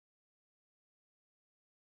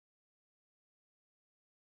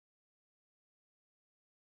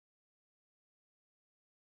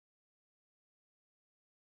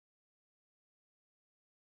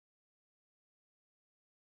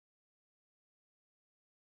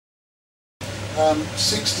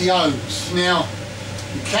60 ohms. Now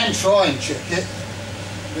you can try and check it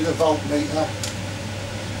with a voltmeter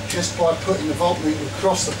just by putting the voltmeter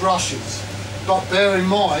across the brushes, but bear in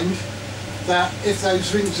mind that if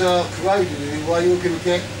those rings are corroded in any way, you're going to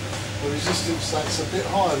get a resistance that's a bit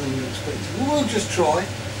higher than you expected. We'll just try.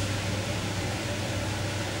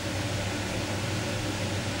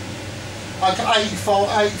 Okay, 84,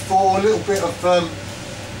 a little bit of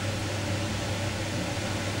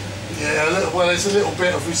there's a little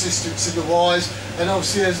bit of resistance in the wires, and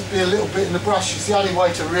obviously there's a little bit in the brushes. The only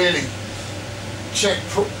way to really check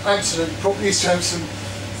absolutely properly is to have some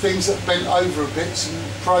things that bent over a bit, some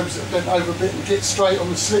probes that bent over a bit, and get straight on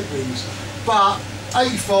the slip rings. But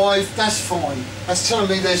 85, that's fine. That's telling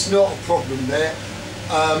me there's not a problem there.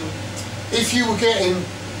 If you were getting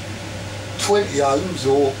 20 ohms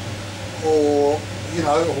or you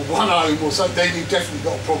know, or 1 ohm or something, then you've definitely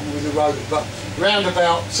got a problem with the rotor. But round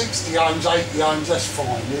about 60 ohms, 80 ohms, that's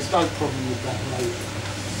fine. There's no problem with that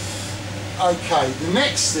rotor. Okay, the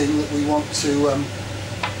next thing that we want to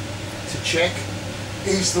check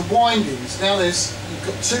is the windings. Now you've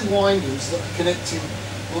got 2 windings that are connecting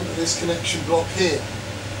onto this connection block here.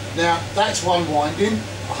 Now that's one winding,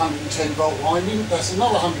 110 volt winding, that's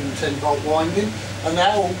another 110 volt winding, and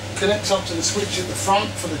that all connects up to the switch at the front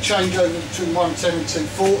for the changeover between 110 and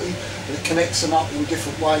 240, and it connects them up in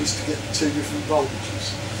different ways to get the 2 different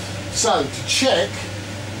voltages. So to check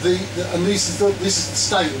and this is the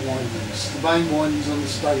stator windings, the main windings on the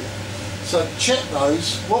stator. So to check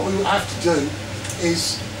those, what we have to do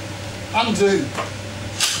is undo.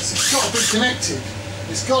 It's got to be connected.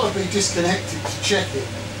 It's got to be disconnected to check it.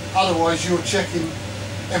 Otherwise, you're checking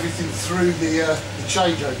everything through the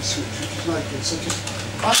changeover switch, which is no good. So just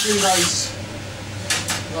undo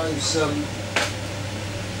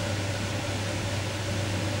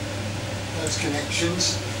those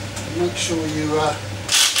connections. And make sure you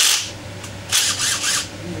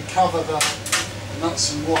recover the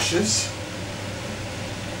nuts and washers.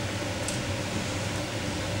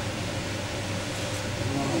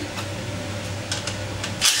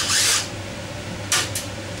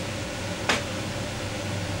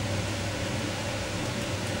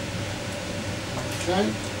 Okay.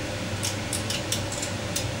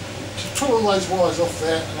 Just pull all those wires off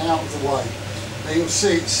there and out of the way. Now you'll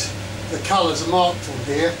see the colours are marked on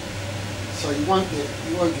here, so you won't get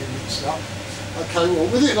mixed up. Okay, well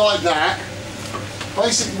with it like that,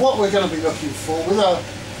 basically what we're going to be looking for with a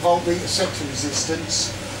voltmeter sector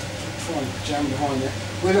resistance, try and jam behind it,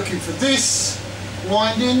 we're looking for this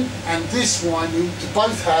winding and this winding to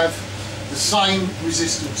both have the same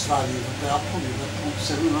resistance value of probably about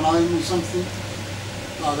 0.7 ohm or something.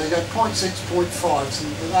 No, they go 0.6, 0.5,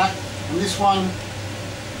 something like that, and this one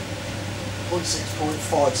 0.6,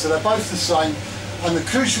 0.5, so they're both the same. And the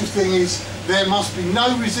crucial thing is there must be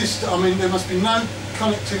no there must be no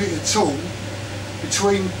connectivity at all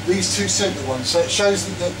between these 2 centre ones. So it shows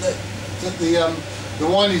that the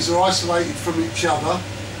windings are isolated from each other.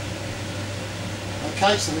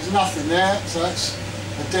 Okay, so there's nothing there, so that's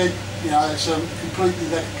a dead, you know, they're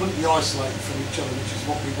completely isolated from each other, which is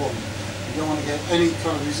what we want. You don't want to get any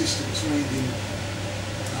kind of resistance reading,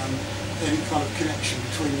 any kind of connection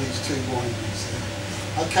between these 2 windings there.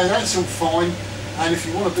 Okay, that's all fine, and if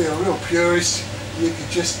you want to be a real purist, you could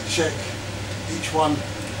just check each one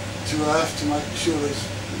to earth to make sure there's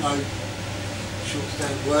no shorts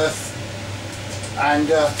down to earth, and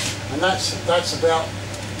that's about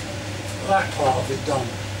that part of it done.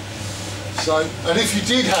 So, and if you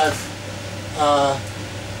did have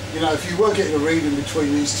you know, if you were getting a reading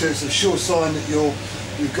between these 2, it's a sure sign that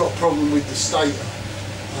you've got a problem with the stator.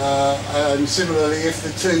 And similarly, if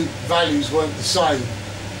the 2 values weren't the same,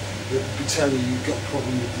 it would be telling you you've got a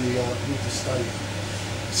problem with the stator.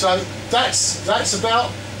 So that's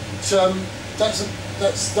about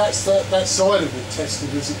that side of it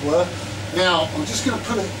tested, as it were. Now I'm just going to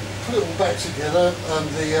put it all back together and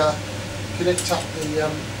connect up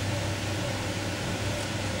the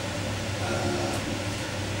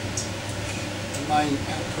main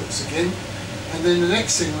outputs again, and then the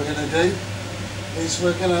next thing we're going to do is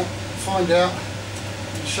we're going to find out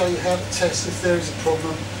and show you how to test if there is a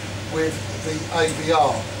problem with the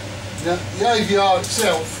AVR. Now the AVR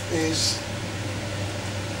itself is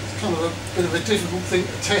kind of a bit of a difficult thing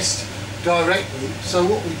to test directly, so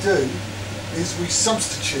what we do is we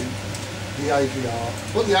substitute the AVR.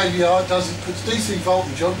 What the AVR does is it puts DC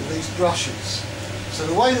voltage onto these brushes. So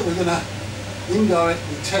the way that we're going to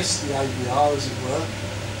indirectly test the AVR, as it were,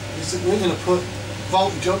 is that we're going to put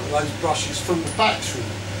voltage onto those brushes from the battery.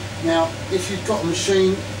 Now, if you've got a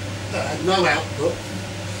machine that had no output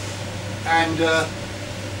and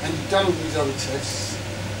and you've done all these other tests,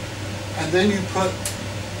 and then you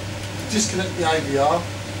disconnect the AVR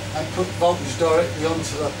and put voltage directly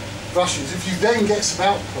onto the brushes. If you then get some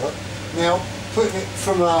output, now putting it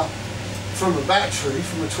from a battery,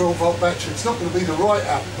 from a 12-volt battery, it's not going to be the right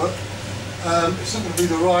output. It's not going to be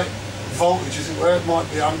the right voltage, as it were. It might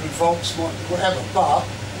be 100 volts, might be whatever. But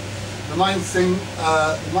the main thing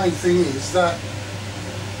is that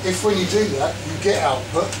if when you do that, you get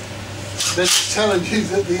output, then it's telling you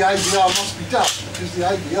that the AVR must be done, because the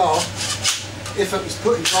AVR, if it was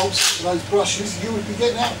putting volts into those brushes, you would be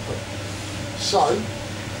getting output. So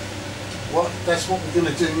that's what we're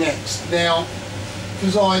going to do next. Now,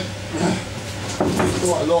 because I do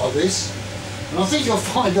quite a lot of this, and I think you'll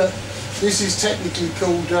find that this is technically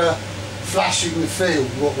called flashing the field,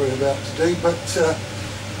 what we're about to do, but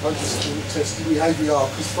I'm just testing the AVR,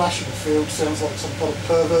 because flashing the field sounds like some kind of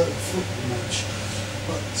perverted football match.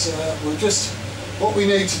 But what we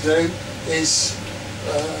need to do is,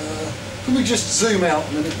 can we just zoom out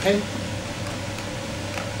a minute, Pen?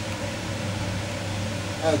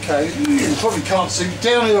 Okay, you probably can't see.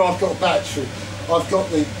 Down here I've got a battery. I've got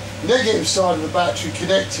the negative side of the battery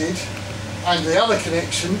connected, and the other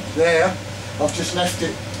connection there, I've just left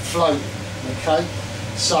it floating. Okay,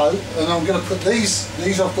 so, and I'm going to put these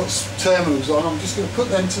I've got terminals on, I'm just going to put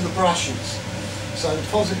them to the brushes. So the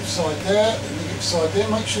positive side there, the negative side there,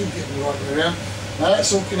 make sure you get them the right way around. Now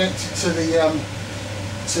that's all connected to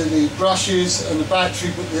the brushes and the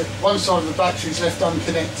battery, but the one side of the battery is left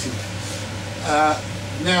unconnected.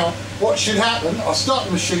 Now what should happen, I'll start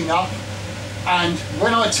the machine up, and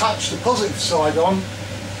when I touch the positive side on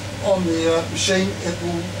the machine, it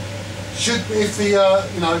will,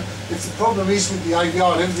 if the problem is with the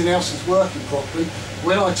AVR and everything else is working properly,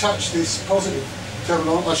 when I touch this positive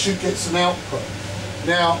terminal, I should get some output.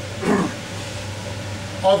 Now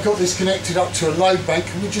I've got this connected up to a load bank.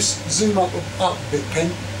 Can we just zoom up a bit,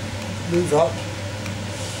 Pen? Move up.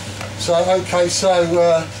 So okay, so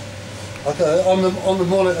okay, on the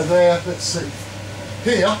monitor there, let's see.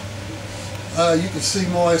 Here you can see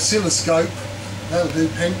my oscilloscope. That'll do,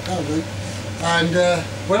 Pen. That'll do. And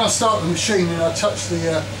when I start the machine and I touch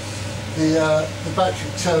the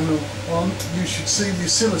battery terminal on, you should see the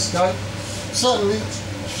oscilloscope suddenly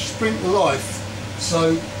spring to life.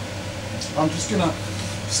 So I'm just going to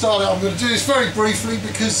start out. I'm going to do this very briefly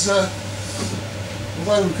because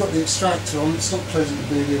although we've got the extractor on, it's not pleasant to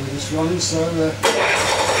be here with this running. So right,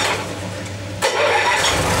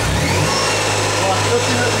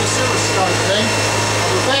 looking at the oscilloscope then,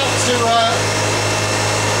 I'm about to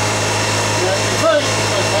we're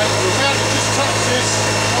about to just touch this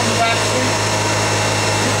on the battery.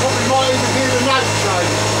 You probably might even hear the note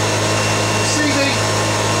change. You see the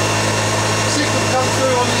signal come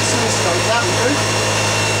through on the oscilloscope, that will do.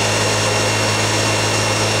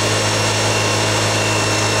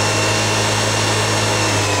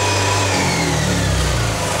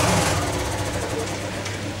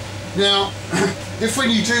 Now, if when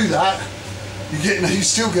you do that, you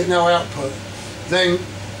still get no output, then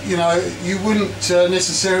you wouldn't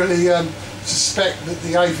necessarily suspect that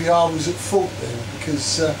the AVR was at fault then,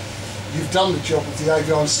 because you've done the job of the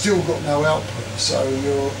AVR and still got no output, so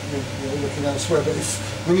you're looking elsewhere. But if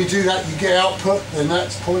when you do that you get output, then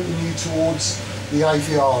that's pointing you towards the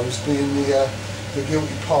AVR as being the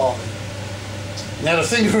guilty party. Now the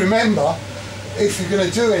thing to remember, if you're going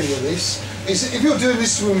to do any of this, is that if you're doing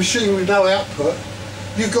this to a machine with no output,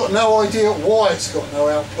 you've got no idea why it's got no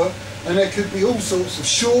output. And there could be all sorts of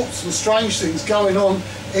shorts and strange things going on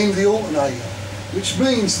in the alternator, which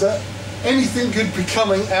means that anything could be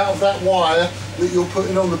coming out of that wire that you're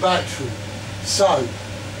putting on the battery. So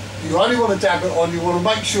you only want to dab it on, you want to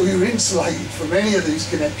make sure you're insulated from any of these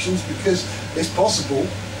connections, because it's possible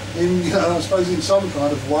in, I suppose in some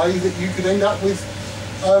kind of way, that you could end up with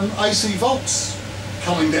AC volts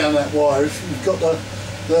coming down that wire if you've got the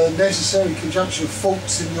necessary conjunction of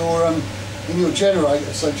faults in your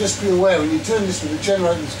generator. So just be aware, when you're doing this with a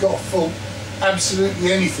generator that's got a fault,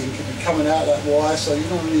 absolutely anything could be coming out of that wire, so you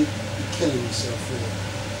don't really be killing yourself with it.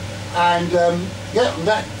 And yeah,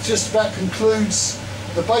 that just about concludes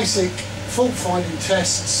the basic fault finding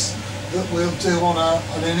tests that we'll do on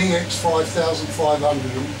an EX5500. And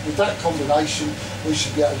with that combination, we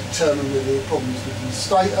should be able to determine whether there are problems with the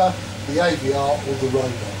stator, the AVR or the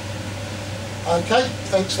rotor. Okay,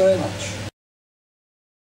 thanks very much.